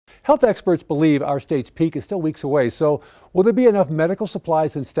Health experts believe our state's peak is still weeks away, so will there be enough medical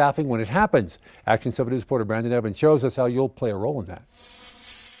supplies and staffing when it happens? Action 7 News reporter Brandon Evans shows us how you'll play a role in that.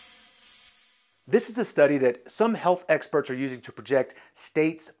 This is a study that some health experts are using to project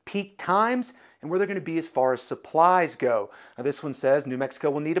states' peak times and where they're going to be as far as supplies go. Now, this one says New Mexico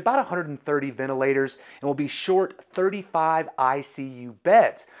will need about 130 ventilators and will be short 35 ICU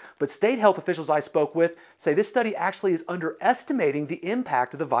beds. But state health officials I spoke with say this study actually is underestimating the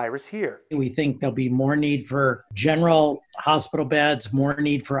impact of the virus here. We think there'll be more need for general hospital beds, more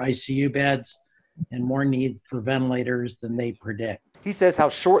need for ICU beds, and more need for ventilators than they predict. He says how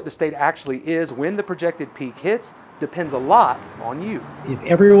short the state actually is when the projected peak hits depends a lot on you. If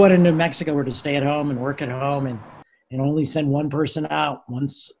everyone in New Mexico were to stay at home and work at home and only send one person out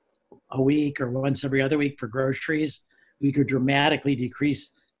once a week or once every other week for groceries, we could dramatically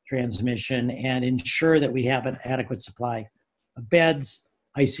decrease transmission and ensure that we have an adequate supply of beds,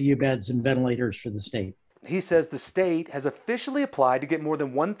 ICU beds, and ventilators for the state. He says the state has officially applied to get more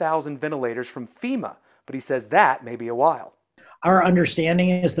than 1,000 ventilators from FEMA, but he says that may be a while. Our understanding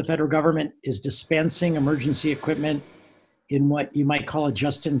is the federal government is dispensing emergency equipment in what you might call a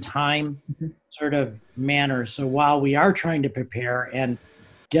just-in-time sort of manner. So while we are trying to prepare and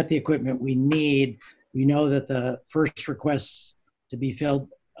get the equipment we need, we know that the first requests to be filled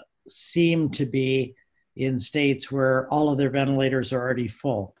seem to be in states where all of their ventilators are already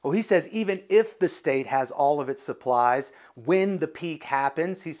full. Well, he says even if the state has all of its supplies, when the peak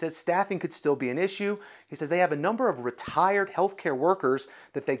happens, he says staffing could still be an issue. He says they have a number of retired healthcare workers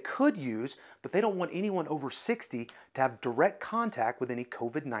that they could use, but they don't want anyone over 60 to have direct contact with any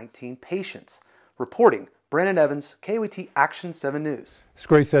COVID-19 patients. Reporting, Brandon Evans, KOAT Action 7 News.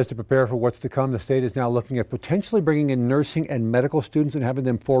 Scrace says to prepare for what's to come, the state is now looking at potentially bringing in nursing and medical students and having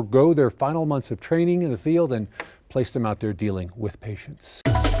them forego their final months of training in the field and place them out there dealing with patients.